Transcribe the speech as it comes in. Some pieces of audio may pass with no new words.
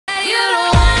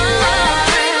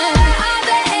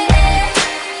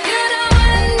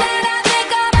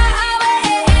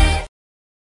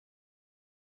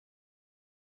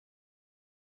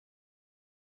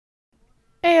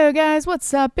Heyo guys,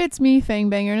 what's up? It's me,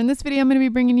 Fangbanger, and in this video I'm going to be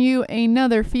bringing you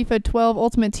another FIFA 12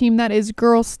 Ultimate Team that is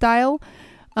girl style.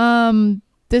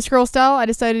 This girl style, I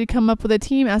decided to come up with a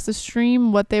team, asked the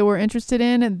stream what they were interested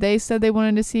in. They said they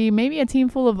wanted to see maybe a team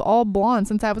full of all blondes,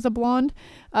 since I was a blonde.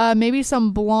 Maybe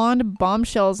some blonde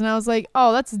bombshells, and I was like,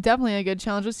 oh, that's definitely a good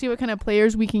challenge. Let's see what kind of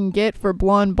players we can get for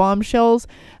blonde bombshells.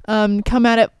 Come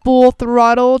at it full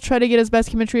throttle, try to get as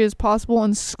best chemistry as possible,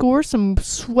 and score some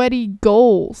sweaty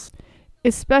goals.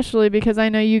 Especially because I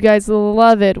know you guys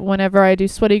love it whenever I do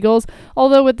sweaty goals.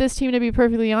 Although with this team, to be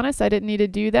perfectly honest, I didn't need to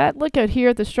do that. Look out here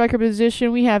at the striker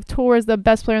position. We have Torres, the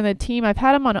best player on the team. I've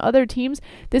had him on other teams.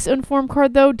 This inform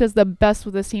card, though, does the best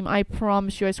with this team. I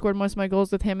promise you, I scored most of my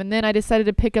goals with him. And then I decided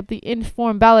to pick up the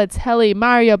inform Balotelli,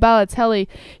 Mario Balotelli.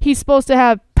 He's supposed to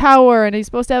have power and he's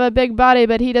supposed to have a big body,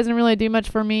 but he doesn't really do much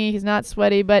for me. He's not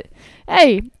sweaty, but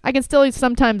hey, I can still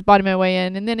sometimes body my way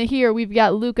in. And then here we've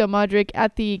got Luka Modric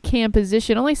at the cam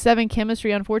position. Only 7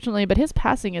 chemistry, unfortunately, but his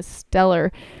passing is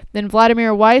stellar. Then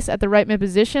Vladimir Weiss at the right mid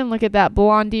position. Look at that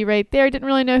blondie right there. Didn't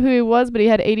really know who he was, but he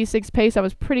had 86 pace. I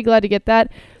was pretty glad to get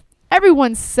that.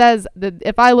 Everyone says that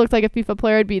if I looked like a FIFA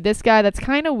player, it'd be this guy. That's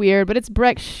kind of weird, but it's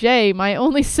Breck Shea, my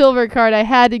only silver card. I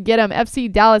had to get him. FC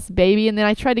Dallas, baby. And then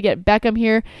I tried to get Beckham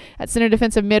here at center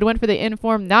defensive mid. Went for the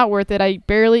inform. Not worth it. I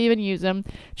barely even use him.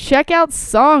 Check out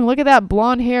Song. Look at that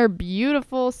blonde hair.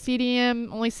 Beautiful. CDM,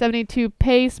 only 72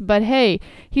 pace. But hey,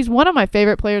 he's one of my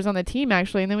favorite players on the team,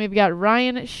 actually. And then we've got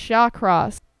Ryan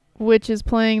Shawcross, which is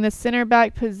playing the center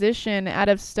back position out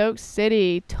of Stoke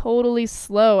City. Totally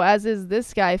slow, as is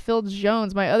this guy, Phil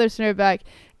Jones, my other center back,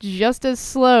 just as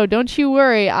slow. Don't you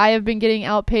worry, I have been getting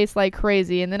outpaced like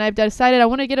crazy. And then I've decided I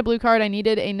want to get a blue card. I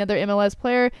needed another MLS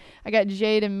player. I got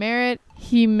Jaden Merritt.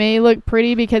 He may look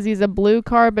pretty because he's a blue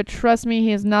card, but trust me,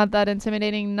 he is not that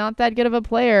intimidating, not that good of a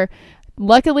player.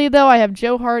 Luckily, though, I have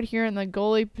Joe Hart here in the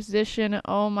goalie position.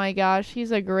 Oh my gosh, he's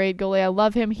a great goalie. I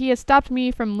love him. He has stopped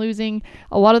me from losing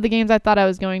a lot of the games I thought I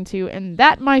was going to. And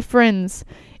that, my friends,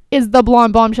 is the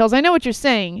blonde bombshells. I know what you're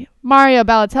saying. Mario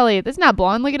Balotelli, that's not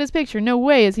blonde. Look at his picture. No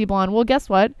way is he blonde. Well, guess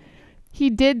what?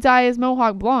 He did dye his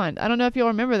mohawk blonde. I don't know if you'll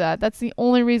remember that. That's the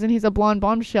only reason he's a blonde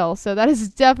bombshell. So that is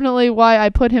definitely why I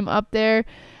put him up there.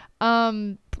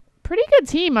 Pretty good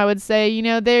team, I would say. You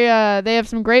know, they have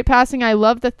some great passing. I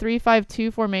love the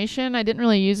 3-5-2 formation. I didn't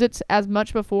really use it as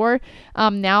much before.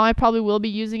 Now I probably will be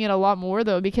using it a lot more,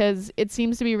 though, because it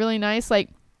seems to be really nice.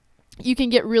 Like, you can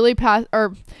get really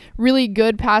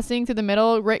good passing to the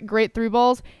middle, great through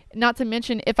balls. Not to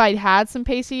mention, if I had some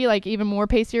pacey, like even more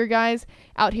pacier guys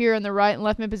out here in the right and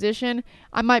left mid position,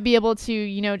 I might be able to,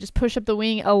 you know, just push up the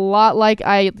wing a lot like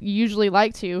I usually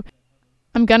like to.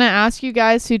 I'm going to ask you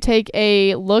guys to take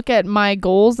a look at my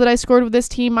goals that I scored with this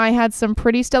team. I had some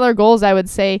pretty stellar goals, I would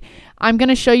say. I'm going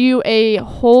to show you a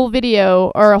whole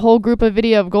video or a whole group of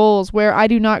video of goals where I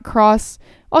do not cross.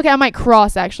 Okay, I might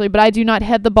cross actually, but I do not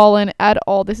head the ball in at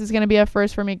all. This is going to be a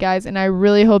first for me, guys, and I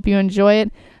really hope you enjoy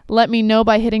it. Let me know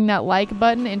by hitting that like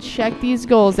button and check these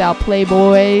goals out,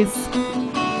 playboys.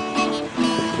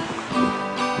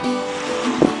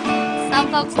 Some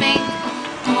folks think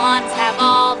blondes have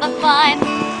all the fun.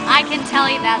 I can tell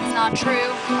you that's not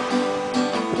true,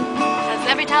 cause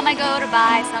every time I go to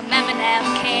buy some M&M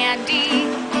candy,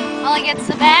 all I get's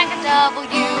a bag of W's.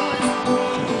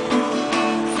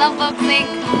 Some folks think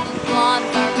blondes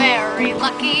are very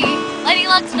lucky. Lady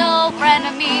Luck's no friend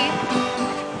of me.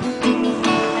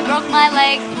 I broke my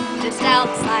leg just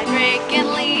outside raking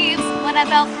leaves when I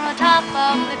fell from the top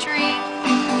of the tree.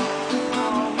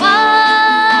 Oh,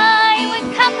 why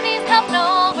when companies come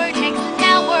over takes an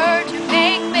hour to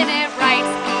make minute rights,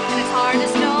 and it's hard to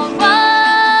stone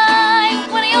why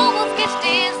when I almost get to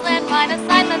Disneyland find a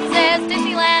sign that says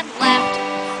Disneyland left,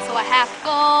 so I have to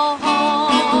go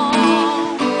home.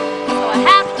 So I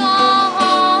have to go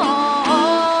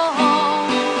home.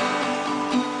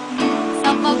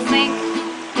 Some folks think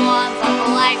blondes are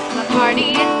the life of the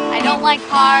party. I don't like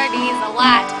parties a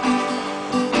lot.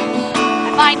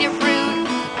 I find it rude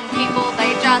when people,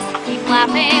 they just keep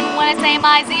laughing when I say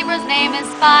my zebra's name is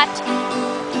Spot.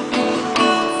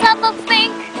 Some folks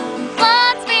think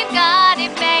blondes, we've got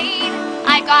it made.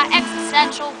 I got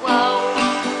existential woe.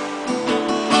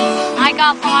 I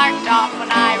got marked off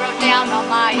when I wrote down on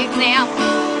my exam.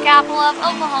 The capital of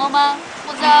Oklahoma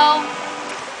was O.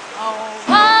 Oh,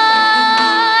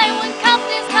 why when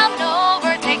companies come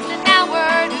over takes an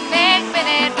hour to make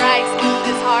minute rights,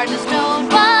 it's hard to stone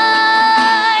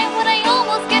why when I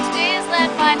almost get to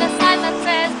Disneyland find a sign that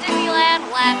says Disneyland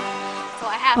left, so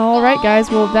I have to All right, guys.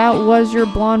 Well, that was your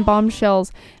blonde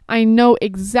bombshells. I know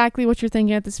exactly what you're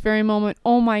thinking at this very moment.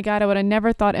 Oh my god, I would have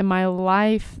never thought in my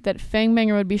life that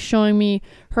Fangbanger would be showing me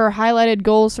her highlighted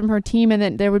goals from her team and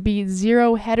that there would be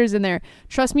 0 headers in there.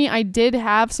 Trust me, I did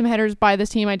have some headers by this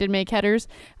team. I did make headers.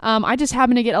 I just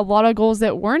happened to get a lot of goals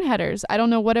that weren't headers. I don't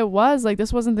know what it was. Like,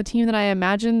 this wasn't the team that I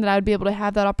imagined that I would be able to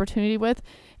have that opportunity with.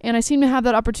 And I seem to have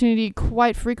that opportunity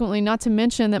quite frequently, not to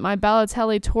mention that my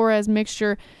Balotelli-Torres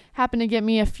mixture happened to get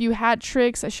me a few hat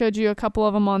tricks. I showed you a couple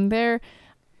of them on there.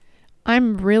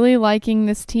 I'm really liking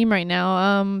this team right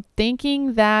now.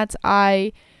 Thinking that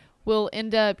I will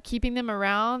end up keeping them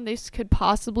around. This could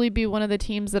possibly be one of the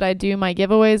teams that I do my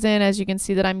giveaways in. As you can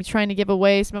see that I'm trying to give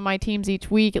away some of my teams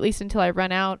each week, at least until I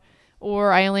run out.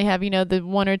 Or I only have, the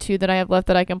 1 or 2 that I have left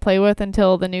that I can play with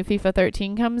until the new FIFA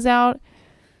 13 comes out.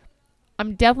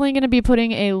 I'm definitely going to be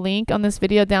putting a link on this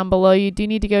video down below. You do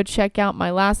need to go check out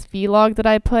my last vlog that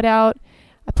I put out.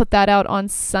 I put that out on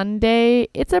Sunday.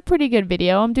 It's a pretty good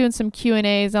video. I'm doing some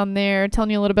Q&As on there, telling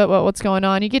you a little bit about what's going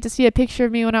on. You get to see a picture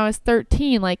of me when I was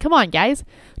 13. Like, come on, guys.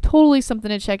 Totally something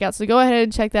to check out. So go ahead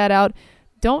and check that out.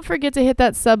 Don't forget to hit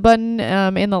that sub button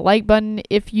and the like button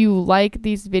if you like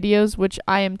these videos, which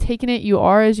I am taking it you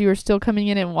are, as you are still coming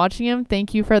in and watching them.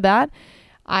 Thank you for that.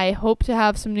 I hope to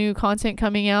have some new content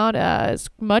coming out as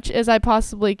much as I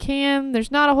possibly can.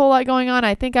 There's not a whole lot going on.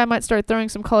 I think I might start throwing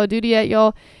some Call of Duty at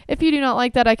y'all. If you do not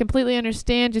like that, I completely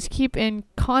understand. Just keep in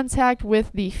contact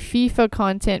with the FIFA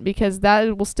content, because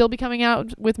that will still be coming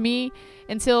out with me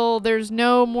until there's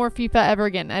no more FIFA ever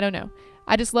again. I don't know.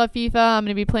 I just love FIFA. I'm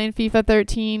going to be playing FIFA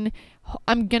 13.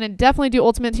 I'm going to definitely do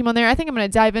Ultimate Team on there. I think I'm going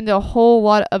to dive into a whole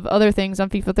lot of other things on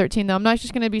FIFA 13, though. I'm not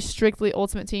just going to be strictly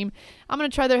Ultimate Team. I'm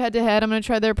going to try their head-to-head. I'm going to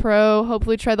try their pro.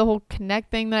 Hopefully try the whole Connect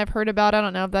thing that I've heard about. I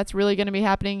don't know if that's really going to be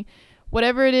happening.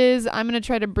 Whatever it is, I'm going to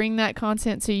try to bring that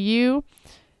content to you.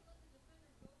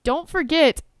 Don't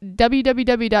forget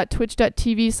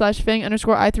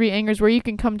www.twitch.tv/fang_i3angers, where you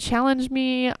can come challenge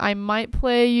me. I might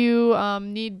play you.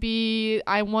 Need be,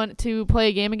 I want to play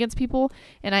a game against people,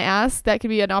 and I ask. That could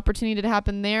be an opportunity to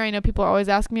happen there. I know people are always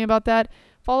asking me about that.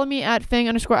 Follow me at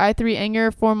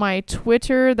fang_i3anger for my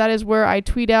Twitter. That is where I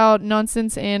tweet out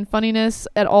nonsense and funniness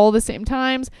at all the same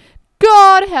times.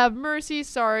 God have mercy.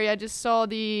 Sorry, I just saw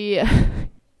the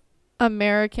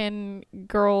American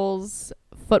girls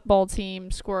football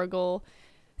team score a goal,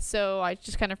 so I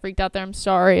just kind of freaked out there. I'm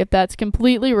sorry if that's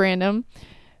completely random.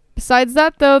 Besides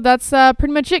that, though, that's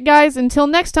pretty much it, guys. Until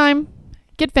next time,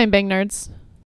 get Fangbang, nerds.